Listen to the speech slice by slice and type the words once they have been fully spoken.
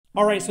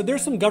All right, so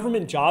there's some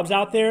government jobs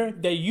out there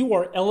that you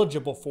are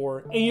eligible for,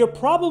 and you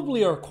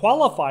probably are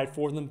qualified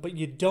for them, but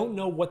you don't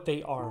know what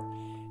they are.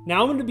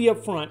 Now I'm going to be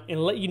upfront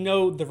and let you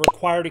know the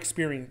required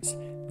experience.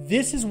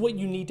 This is what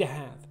you need to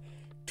have.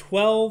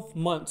 12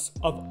 months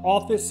of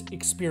office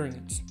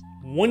experience.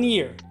 1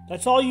 year.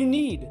 That's all you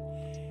need.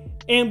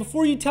 And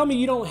before you tell me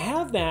you don't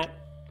have that,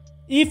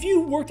 if you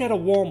worked at a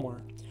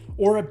Walmart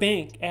or a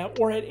bank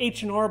or at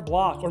H&R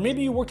Block, or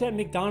maybe you worked at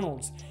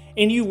McDonald's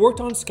and you worked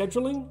on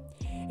scheduling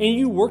and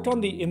you worked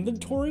on the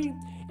inventory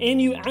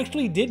and you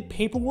actually did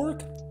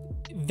paperwork,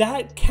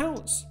 that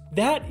counts.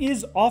 That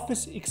is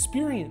office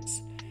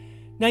experience.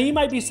 Now you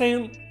might be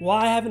saying, well,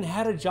 I haven't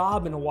had a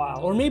job in a while,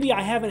 or maybe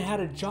I haven't had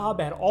a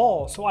job at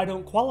all, so I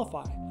don't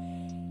qualify.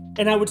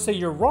 And I would say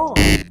you're wrong,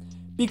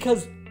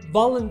 because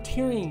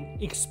volunteering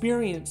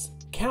experience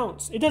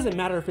counts. It doesn't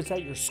matter if it's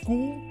at your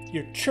school,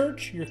 your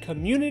church, your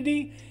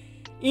community.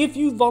 If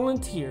you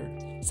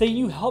volunteered, say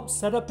you helped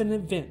set up an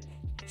event,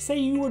 say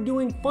you were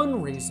doing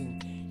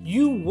fundraising,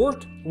 you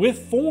worked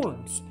with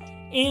forms.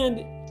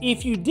 And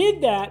if you did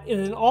that in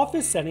an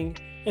office setting,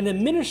 an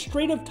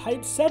administrative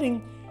type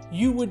setting,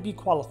 you would be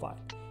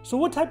qualified. So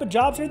what type of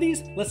jobs are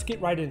these? Let's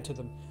get right into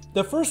them.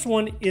 The first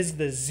one is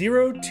the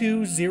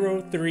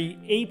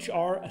 0203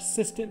 HR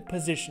assistant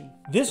position.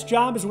 This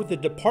job is with the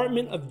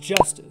Department of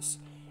Justice.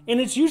 And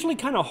it's usually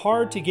kind of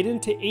hard to get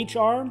into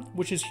HR,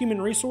 which is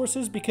human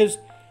resources, because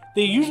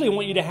they usually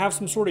want you to have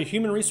some sort of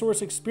human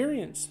resource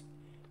experience.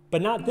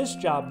 But not this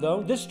job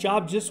though. This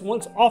job just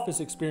wants office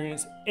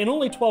experience and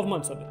only 12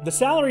 months of it. The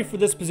salary for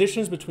this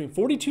position is between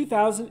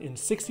 $42,000 and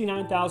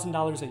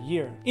 $69,000 a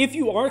year. If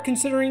you are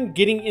considering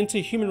getting into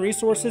human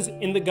resources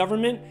in the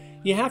government,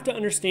 you have to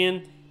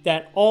understand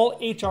that all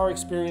HR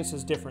experience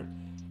is different.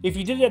 If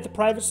you did it at the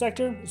private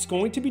sector, it's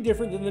going to be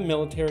different than the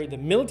military. The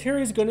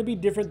military is going to be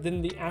different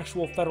than the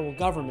actual federal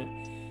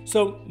government.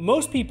 So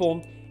most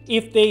people,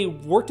 if they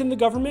worked in the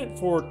government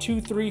for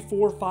 2, 3,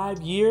 4,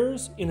 5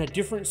 years in a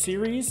different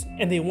series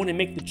and they want to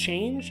make the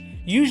change,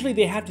 usually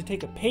they have to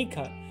take a pay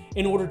cut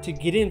in order to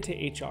get into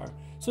HR.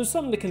 So it's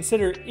something to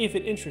consider if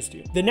it interests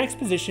you. The next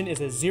position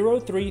is a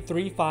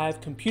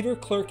 0335 computer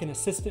clerk and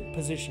assistant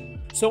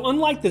position. So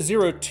unlike the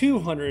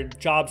 0200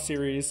 job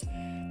series,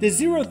 the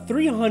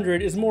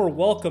 0300 is more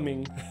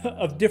welcoming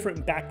of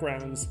different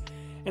backgrounds.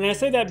 And I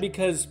say that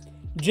because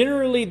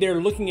generally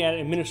they're looking at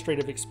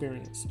administrative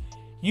experience.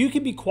 You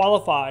can be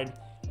qualified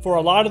for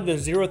a lot of the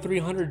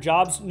 0300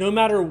 jobs no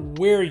matter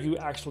where you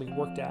actually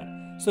worked at.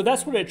 So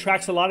that's what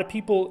attracts a lot of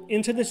people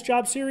into this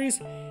job series.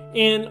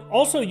 And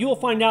also you'll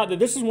find out that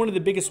this is one of the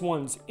biggest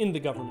ones in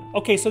the government.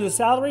 Okay, so the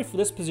salary for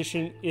this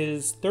position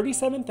is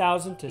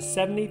 $37,000 to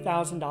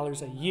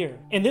 $70,000 a year.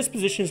 And this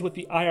position is with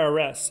the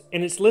IRS,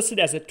 and it's listed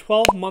as a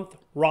 12-month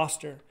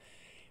roster.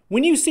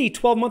 When you see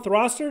 12-month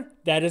roster,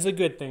 that is a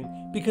good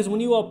thing, because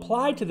when you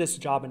apply to this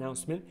job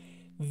announcement,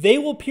 they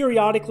will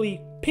periodically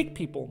pick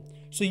people.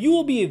 So you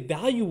will be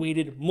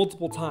evaluated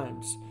multiple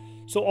times.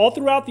 So all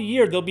throughout the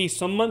year, there'll be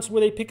some months where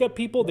they pick up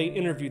people, they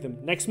interview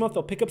them. Next month,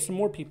 they'll pick up some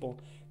more people.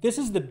 This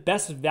is the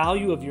best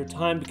value of your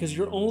time because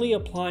you're only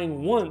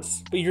applying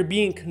once, but you're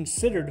being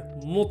considered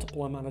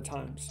multiple amount of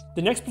times.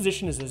 The next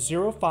position is a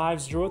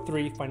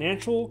 0503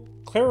 financial,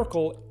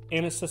 clerical,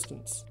 and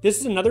assistance. This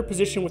is another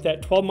position with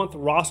that 12-month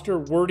roster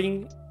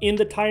wording in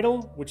the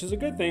title, which is a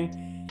good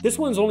thing. This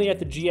one's only at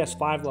the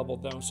GS5 level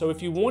though, so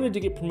if you wanted to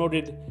get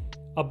promoted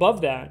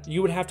above that,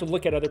 you would have to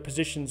look at other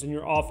positions in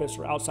your office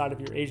or outside of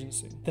your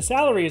agency. The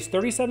salary is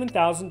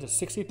 $37,000 to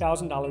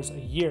 $60,000 a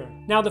year.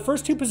 Now, the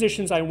first two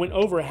positions I went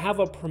over have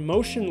a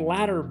promotion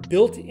ladder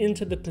built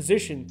into the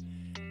position,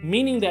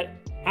 meaning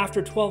that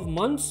after 12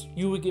 months,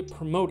 you would get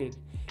promoted.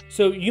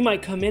 So you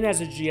might come in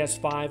as a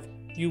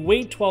GS5, you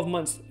wait 12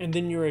 months, and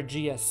then you're a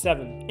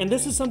GS7. And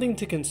this is something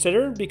to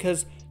consider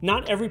because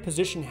not every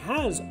position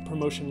has a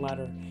promotion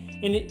ladder.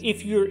 And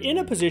if you're in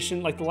a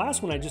position like the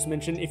last one I just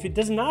mentioned, if it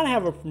does not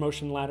have a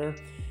promotion ladder,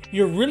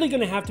 you're really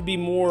going to have to be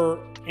more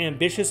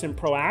ambitious and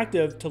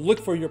proactive to look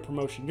for your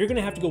promotion. You're going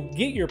to have to go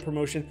get your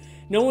promotion.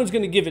 No one's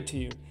going to give it to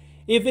you.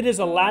 If it is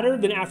a ladder,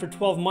 then after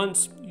 12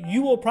 months,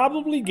 you will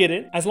probably get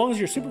it. As long as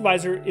your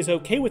supervisor is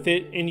okay with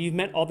it and you've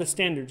met all the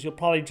standards, you'll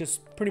probably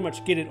just pretty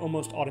much get it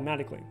almost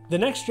automatically. The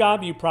next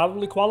job you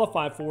probably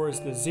qualify for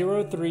is the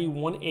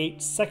 0318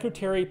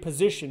 secretary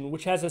position,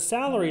 which has a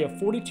salary of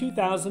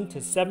 $42,000 to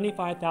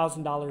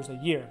 $75,000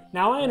 a year.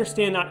 Now, I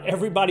understand not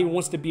everybody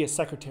wants to be a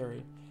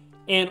secretary.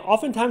 And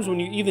oftentimes when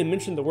you even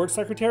mention the word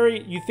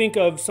secretary, you think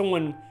of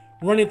someone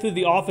running through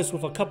the office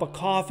with a cup of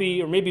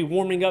coffee or maybe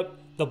warming up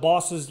the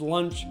boss's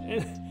lunch.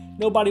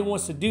 Nobody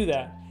wants to do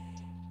that.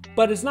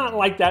 But it's not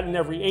like that in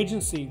every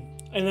agency.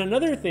 And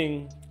another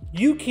thing,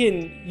 you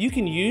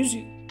can use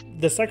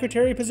the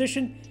secretary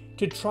position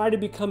to try to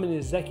become an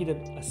executive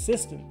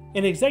assistant.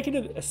 An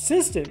executive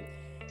assistant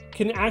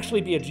can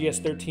actually be a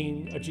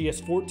GS13, a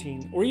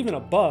GS14, or even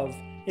above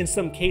in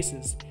some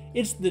cases.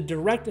 It's the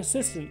direct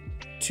assistant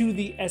to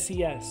the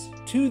SES,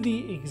 to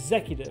the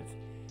executive.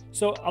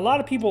 So a lot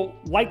of people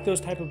like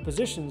those type of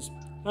positions.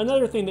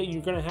 Another thing that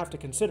you're going to have to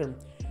consider,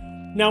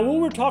 Now,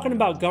 when we're talking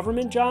about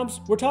government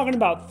jobs, we're talking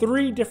about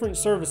 3 different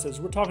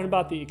services. We're talking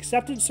about the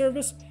accepted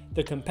service,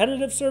 the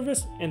competitive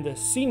service, and the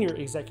senior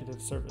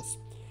executive service.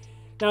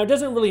 Now, it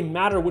doesn't really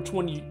matter which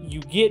one you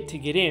get to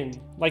get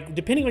in. Like,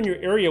 depending on your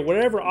area,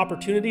 whatever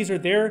opportunities are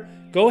there,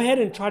 go ahead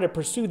and try to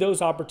pursue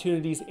those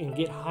opportunities and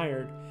get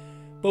hired.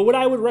 But what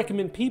I would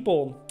recommend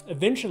people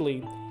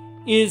eventually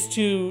is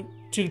to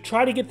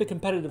try to get the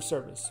competitive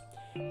service.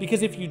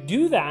 Because if you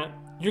do that,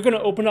 you're going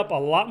to open up a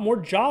lot more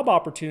job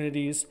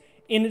opportunities,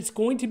 and it's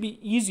going to be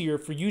easier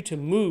for you to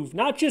move,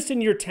 not just in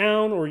your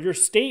town or your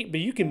state,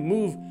 but you can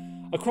move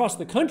across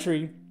the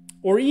country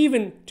or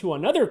even to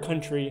another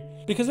country,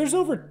 because there's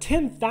over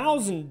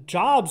 10,000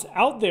 jobs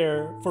out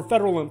there for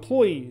federal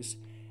employees,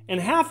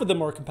 and half of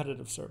them are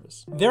competitive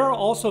service. There are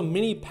also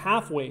many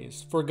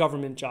pathways for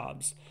government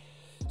jobs.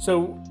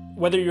 So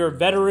whether you're a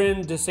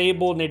veteran,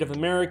 disabled, Native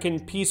American,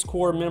 Peace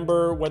Corps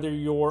member, whether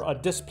you're a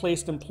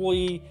displaced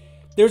employee,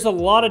 there's a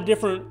lot of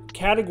different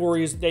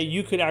categories that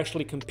you could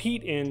actually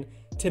compete in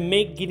to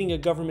make getting a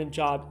government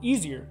job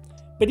easier.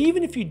 But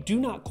even if you do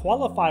not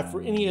qualify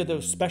for any of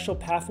those special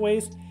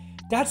pathways,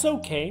 that's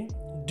okay.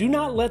 Do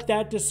not let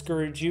that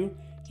discourage you.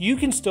 You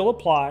can still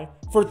apply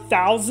for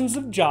thousands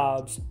of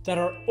jobs that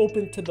are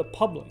open to the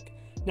public.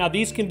 Now,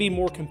 these can be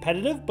more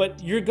competitive,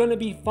 but you're going to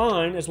be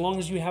fine as long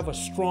as you have a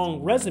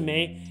strong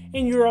resume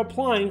and you're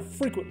applying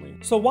frequently.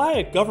 So why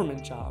a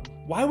government job?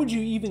 Why would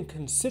you even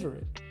consider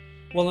it?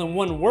 Well, in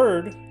one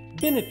word,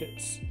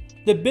 benefits.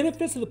 The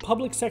benefits that the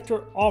public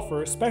sector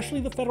offer, especially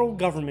the federal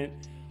government,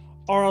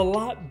 are a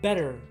lot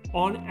better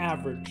on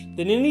average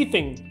than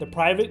anything the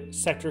private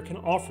sector can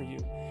offer you.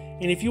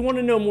 And if you want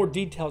to know more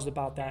details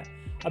about that,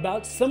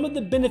 about some of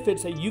the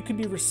benefits that you could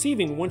be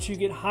receiving once you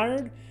get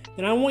hired,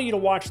 then I want you to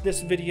watch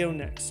this video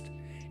next.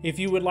 If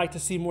you would like to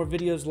see more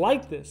videos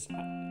like this,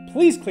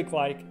 please click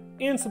like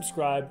and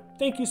subscribe.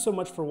 Thank you so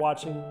much for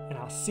watching, and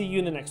I'll see you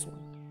in the next one.